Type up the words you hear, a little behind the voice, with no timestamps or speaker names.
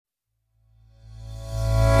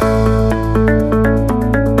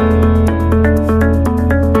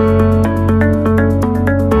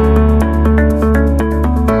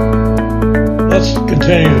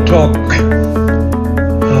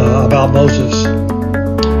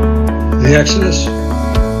the Exodus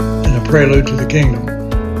and a prelude to the kingdom.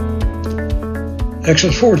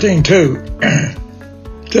 Exodus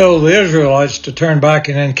 14:2 tells the Israelites to turn back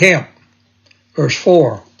and encamp. Verse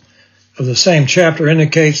 4 of the same chapter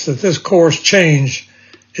indicates that this course change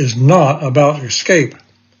is not about escape,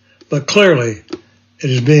 but clearly it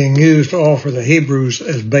is being used to offer the Hebrews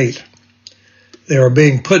as bait. They are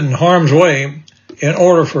being put in harm's way in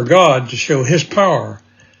order for God to show his power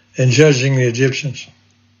in judging the Egyptians.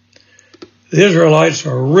 The Israelites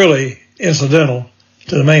are really incidental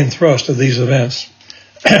to the main thrust of these events.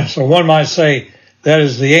 So one might say that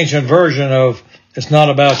is the ancient version of "it's not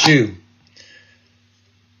about you."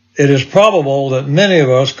 It is probable that many of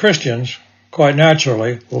us Christians, quite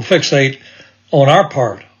naturally, will fixate on our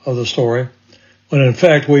part of the story, when in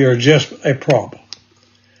fact we are just a prop.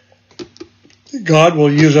 God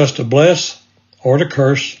will use us to bless or to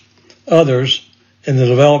curse others in the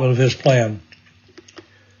development of his plan.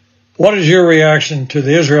 What is your reaction to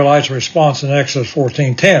the Israelites' response in Exodus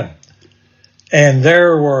 14:10? And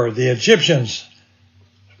there were the Egyptians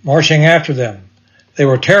marching after them. They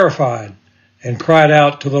were terrified and cried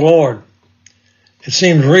out to the Lord. It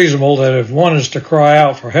seems reasonable that if one is to cry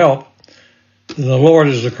out for help, then the Lord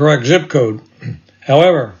is the correct zip code.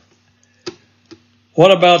 However, what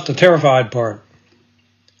about the terrified part?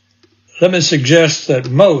 Let me suggest that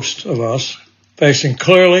most of us, facing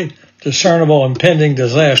clearly discernible impending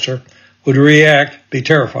disaster, would be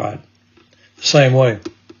terrified the same way.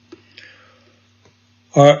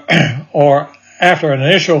 Or after an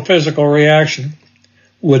initial physical reaction,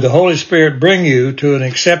 would the Holy Spirit bring you to an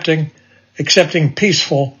accepting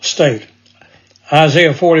peaceful state?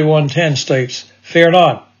 Isaiah 41:10 states, "Fear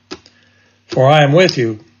not, for I am with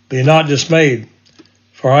you. Be not dismayed,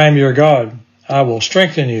 for I am your God. I will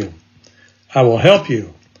strengthen you. I will help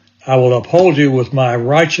you. I will uphold you with my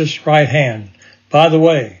righteous right hand." By the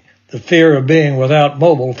way, the fear of being without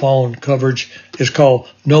mobile phone coverage is called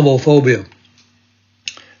nomophobia.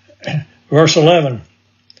 Verse 11,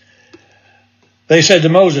 they said to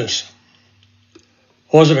Moses,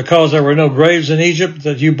 "Was it because there were no graves in Egypt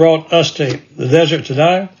that you brought us to the desert to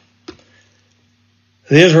die?"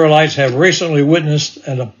 The Israelites have recently witnessed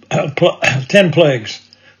 10 plagues,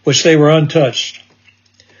 which they were untouched.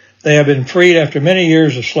 They have been freed after many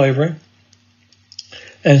years of slavery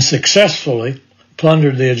and successfully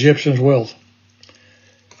plundered the Egyptians' wealth.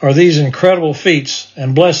 Are these incredible feats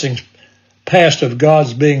and blessings past of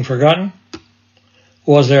God's being forgotten?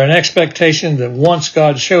 Was there an expectation that once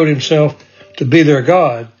God showed himself to be their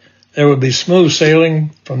God, there would be smooth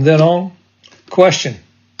sailing from then on? Question: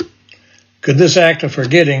 could this act of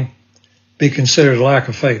forgetting be considered lack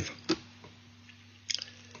of faith?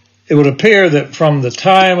 It would appear that from the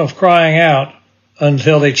time of crying out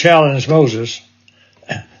until they challenged Moses,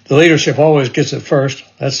 the leadership always gets it first.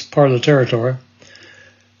 That's part of the territory.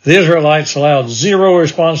 The Israelites allowed zero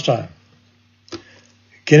response time.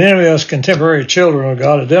 Can any of us contemporary children of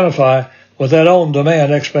God identify with that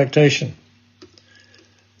on-demand expectation?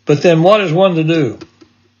 But then what is one to do?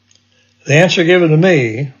 The answer given to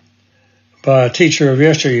me by a teacher of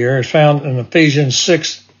yesteryear is found in Ephesians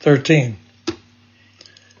 6:13.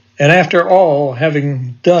 And after all,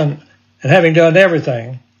 having done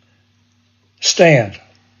everything, stand.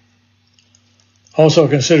 Also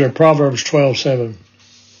consider Proverbs 12:7.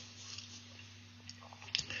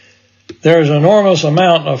 There is an enormous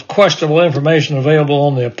amount of questionable information available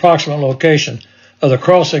on the approximate location of the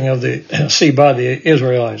crossing of the sea by the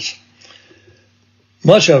Israelites.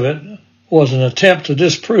 Much of it was an attempt to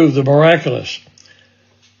disprove the miraculous,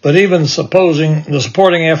 but even supposing the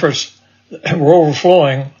supporting efforts were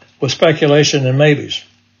overflowing with speculation and maybes.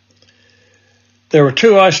 There were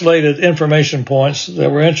two isolated information points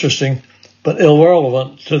that were interesting but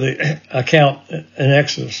irrelevant to the account in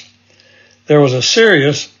Exodus. There was a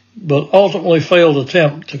serious but ultimately failed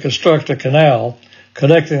attempt to construct a canal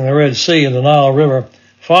connecting the Red Sea and the Nile River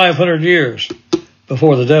 500 years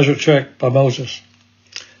before the desert trek by Moses.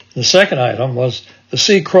 The second item was the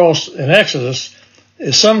sea crossed in Exodus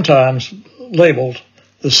is sometimes labeled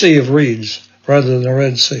the Sea of Reeds rather than the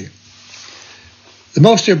Red Sea. The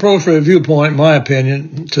most appropriate viewpoint, in my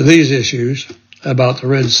opinion, to these issues about the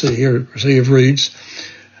Red Sea or Sea of Reeds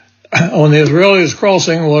on the Israelis'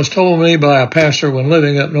 crossing was told me by a pastor when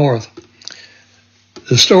living up north.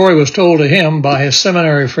 The story was told to him by his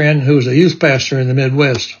seminary friend who was a youth pastor in the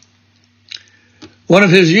Midwest. One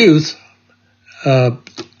of his youth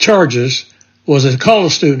charges was a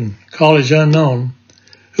college student, college unknown,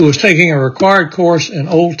 who was taking a required course in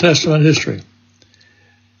Old Testament history.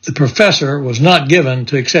 The professor was not given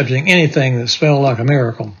to accepting anything that smelled like a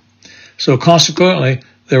miracle. So consequently,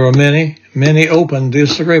 there were many open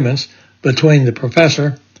disagreements between the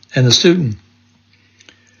professor and the student.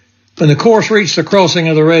 When the course reached the crossing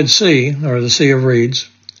of the Red Sea, or the Sea of Reeds,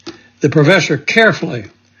 the professor carefully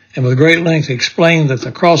and with great length explained that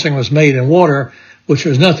the crossing was made in water, which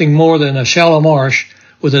was nothing more than a shallow marsh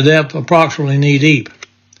with a depth approximately knee-deep.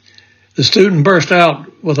 The student burst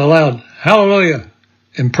out with a loud "Hallelujah"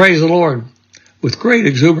 and "Praise the Lord" with great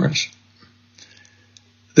exuberance.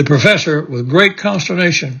 The professor, with great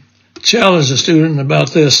consternation, challenged the student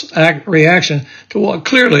about this reaction to what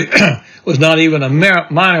clearly was not even a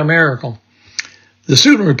minor miracle. The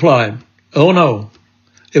student replied, "Oh no,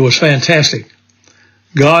 it was fantastic.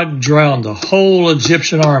 God drowned the whole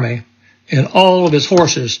Egyptian army and all of its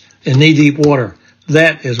horses in knee-deep water.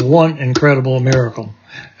 That is one incredible miracle."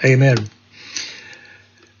 Amen.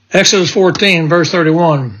 Exodus 14, verse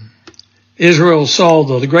 31. Israel saw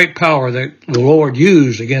the great power that the Lord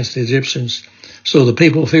used against the Egyptians, so the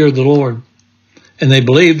people feared the Lord, and they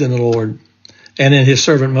believed in the Lord and in his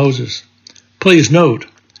servant Moses. Please note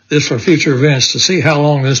this for future events to see how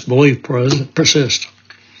long this belief persists.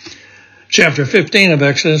 Chapter 15 of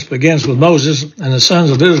Exodus begins with Moses and the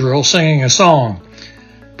sons of Israel singing a song.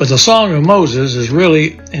 But the song of Moses is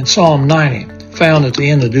really in Psalm 90, found at the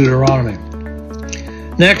end of Deuteronomy.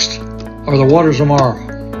 Next are the waters of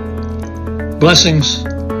Marah. Blessings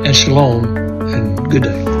and shalom and good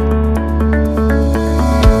day.